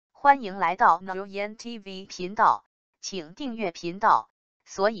欢迎来到 NhaUyenTV 频道，请订阅频道，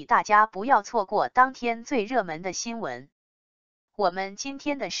所以大家不要错过当天最热门的新闻。我们今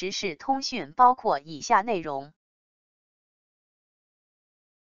天的时事通讯包括以下内容：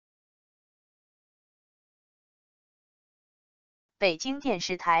北京电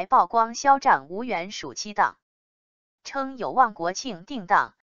视台曝光肖战无缘暑期档，称有望国庆定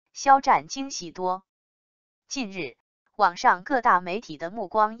档，肖战惊喜多。近日，网上各大媒体的目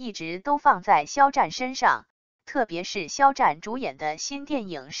光一直都放在肖战身上，特别是肖战主演的新电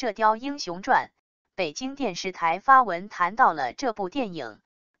影《射雕英雄传》。北京电视台发文谈到了这部电影，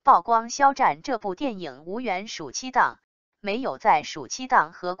曝光肖战这部电影无缘暑期档，没有在暑期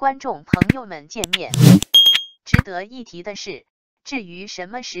档和观众朋友们见面。值得一提的是，至于什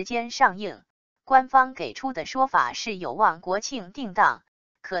么时间上映，官方给出的说法是有望国庆定档，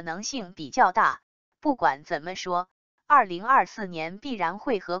可能性比较大。不管怎么说，2024年必然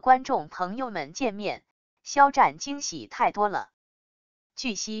会和观众朋友们见面，肖战惊喜太多了。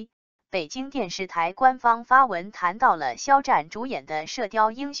据悉，北京电视台官方发文谈到了肖战主演的《射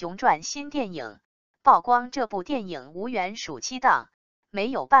雕英雄传》新电影，曝光这部电影无缘暑期档，没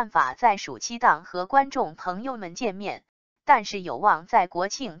有办法在暑期档和观众朋友们见面，但是有望在国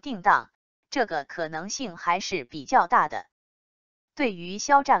庆定档，这个可能性还是比较大的。对于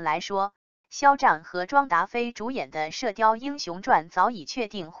肖战来说，肖战和庄达菲主演的《射雕英雄传》早已确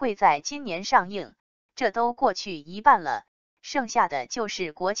定会在今年上映，这都过去一半了，剩下的就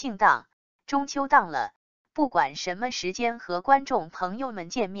是国庆档、中秋档了。不管什么时间和观众朋友们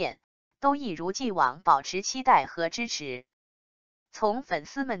见面，都一如既往保持期待和支持。从粉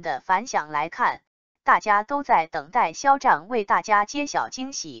丝们的反响来看，大家都在等待肖战为大家揭晓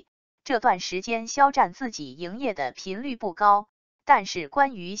惊喜。这段时间肖战自己营业的频率不高，但是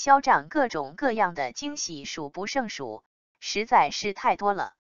关于肖战各种各样的惊喜数不胜数，实在是太多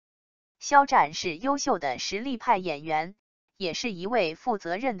了。肖战是优秀的实力派演员，也是一位负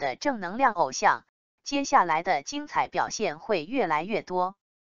责任的正能量偶像，接下来的精彩表现会越来越多。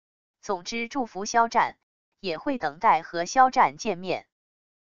总之，祝福肖战，也会等待和肖战见面。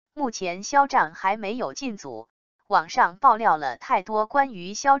目前肖战还没有进组，网上爆料了太多关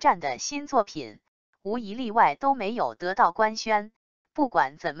于肖战的新作品，无一例外都没有得到官宣。不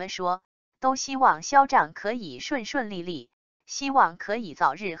管怎么说，都希望肖战可以顺顺利利，希望可以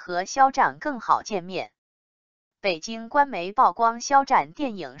早日和肖战更好见面。北京官媒曝光肖战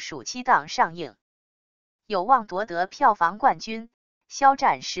电影暑期档上映，有望夺得票房冠军，肖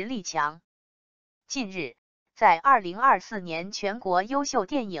战实力强。近日，在2024年全国优秀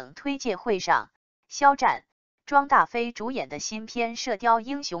电影推介会上，肖战、庄大菲主演的新片《射雕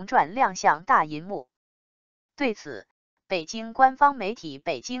英雄传》亮相大银幕。对此，北京官方媒体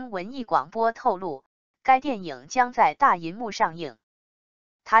北京文艺广播透露，该电影将在大银幕上映，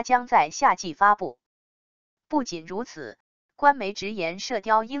它将在夏季发布。不仅如此，官媒直言《射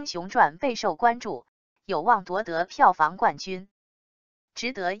雕英雄传》备受关注，有望夺得票房冠军。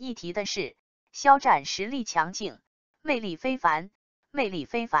值得一提的是，肖战实力强劲，魅力非凡，魅力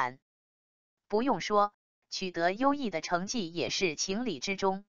非凡。不用说，取得优异的成绩也是情理之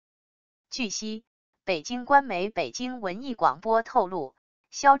中。据悉，北京官媒北京文艺广播透露，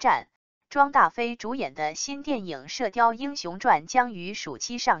肖战、庄大菲主演的新电影《射雕英雄传》将于暑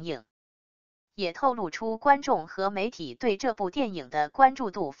期上映，也透露出观众和媒体对这部电影的关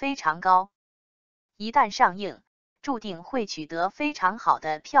注度非常高。一旦上映，注定会取得非常好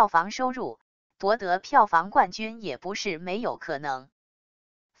的票房收入，夺得票房冠军也不是没有可能，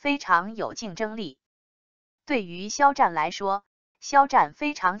非常有竞争力。对于肖战来说，肖战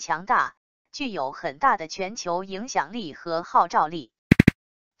非常强大，具有很大的全球影响力和号召力。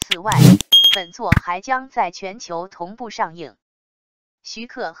此外，本作还将在全球同步上映，徐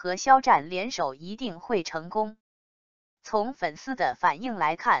克和肖战联手一定会成功。从粉丝的反应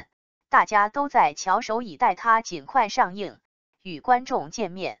来看，大家都在翘首以待它尽快上映，与观众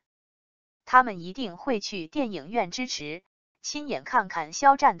见面。他们一定会去电影院支持，亲眼看看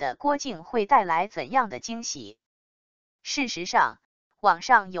肖战的郭靖会带来怎样的惊喜。事实上，网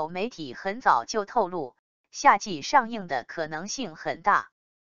上有媒体很早就透露，夏季上映的可能性很大。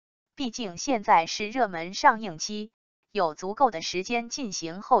毕竟现在是热门上映期，有足够的时间进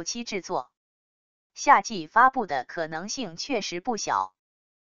行后期制作，夏季发布的可能性确实不小。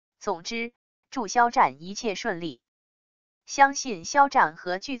总之，祝肖战一切顺利。相信肖战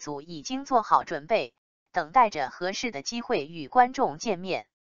和剧组已经做好准备，等待着合适的机会与观众见面。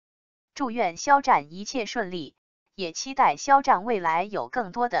祝愿肖战一切顺利，也期待肖战未来有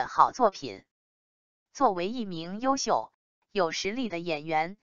更多的好作品。作为一名优秀、有实力的演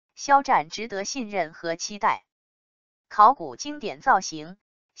员，肖战值得信任和期待。考古经典造型，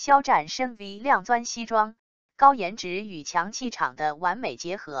肖战深 V 亮钻西装，高颜值与强气场的完美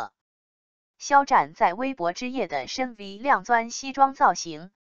结合。肖战在微博之夜的深 V 亮钻西装造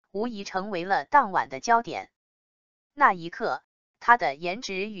型，无疑成为了当晚的焦点。那一刻，他的颜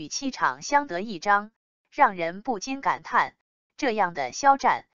值与气场相得益彰，让人不禁感叹，这样的肖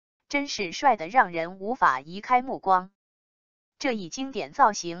战真是帅得让人无法移开目光。这一经典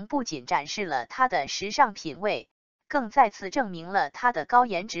造型不仅展示了他的时尚品味，更再次证明了他的高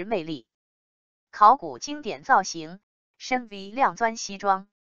颜值魅力。考古经典造型，深 V 亮钻西装。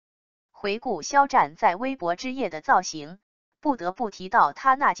回顾肖战在微博之夜的造型，不得不提到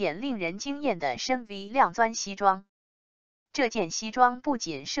他那件令人惊艳的深 V 亮钻西装。这件西装不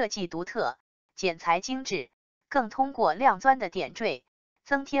仅设计独特、剪裁精致，更通过亮钻的点缀，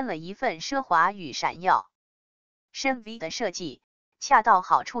增添了一份奢华与闪耀。深 V 的设计恰到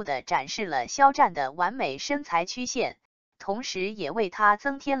好处地展示了肖战的完美身材曲线，同时也为他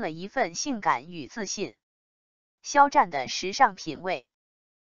增添了一份性感与自信。肖战的时尚品味。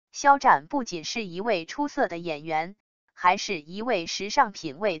肖战不仅是一位出色的演员，还是一位时尚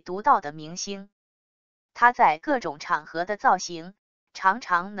品味独到的明星。他在各种场合的造型，常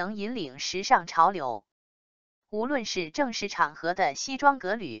常能引领时尚潮流。无论是正式场合的西装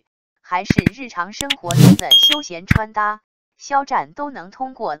革履，还是日常生活中的休闲穿搭，肖战都能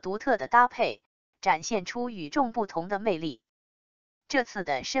通过独特的搭配，展现出与众不同的魅力。这次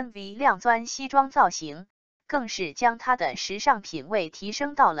的深 V 亮钻西装造型，更是将他的时尚品味提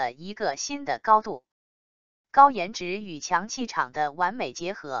升到了一个新的高度。高颜值与强气场的完美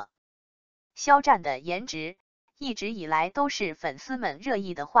结合。肖战的颜值一直以来都是粉丝们热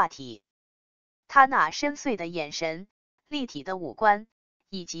议的话题。他那深邃的眼神、立体的五官，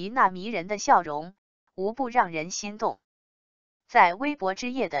以及那迷人的笑容，无不让人心动。在微博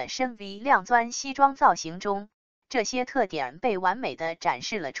之夜的深 V 亮钻西装造型中，这些特点被完美的展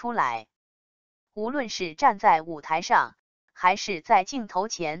示了出来。无论是站在舞台上，还是在镜头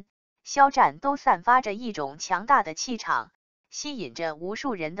前，肖战都散发着一种强大的气场，吸引着无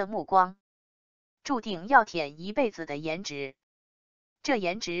数人的目光。注定要舔一辈子的颜值，这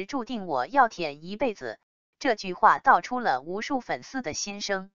颜值注定我要舔一辈子，这句话道出了无数粉丝的心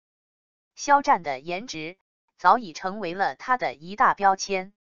声。肖战的颜值早已成为了他的一大标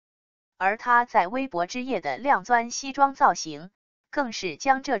签，而他在微博之夜的亮钻西装造型，更是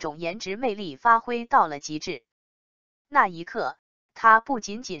将这种颜值魅力发挥到了极致。那一刻，他不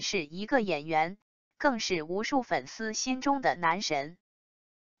仅仅是一个演员，更是无数粉丝心中的男神。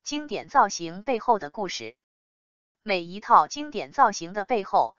经典造型背后的故事。每一套经典造型的背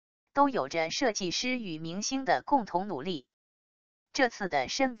后，都有着设计师与明星的共同努力。这次的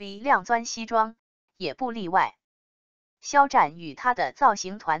深 V 亮钻西装也不例外。肖战与他的造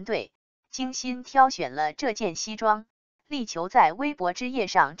型团队精心挑选了这件西装，力求在微博之夜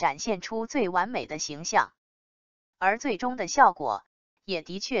上展现出最完美的形象。而最终的效果也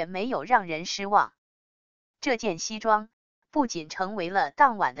的确没有让人失望。这件西装不仅成为了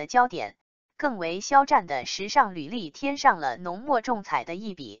当晚的焦点，更为肖战的时尚履历添上了浓墨重彩的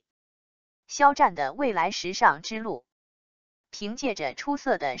一笔。肖战的未来时尚之路。凭借着出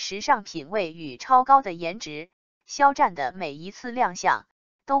色的时尚品味与超高的颜值，肖战的每一次亮相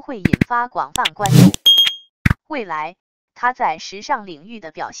都会引发广泛关注。未来，他在时尚领域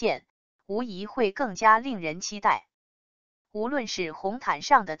的表现无疑会更加令人期待。无论是红毯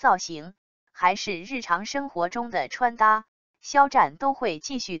上的造型，还是日常生活中的穿搭，肖战都会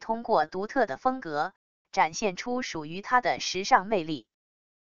继续通过独特的风格，展现出属于他的时尚魅力。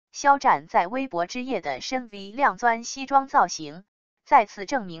肖战在微博之夜的深 V 亮钻西装造型，再次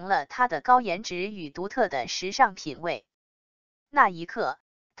证明了他的高颜值与独特的时尚品味。那一刻，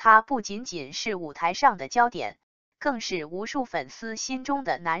他不仅仅是舞台上的焦点，更是无数粉丝心中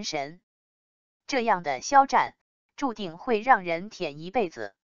的男神。这样的肖战，注定会让人舔一辈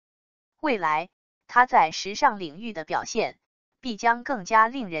子。未来，他在时尚领域的表现，必将更加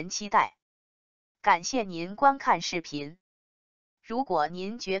令人期待。感谢您观看视频。如果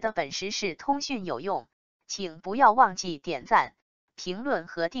您觉得本时事通讯有用，请不要忘记点赞、评论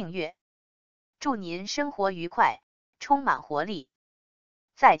和订阅。祝您生活愉快，充满活力。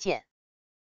再见。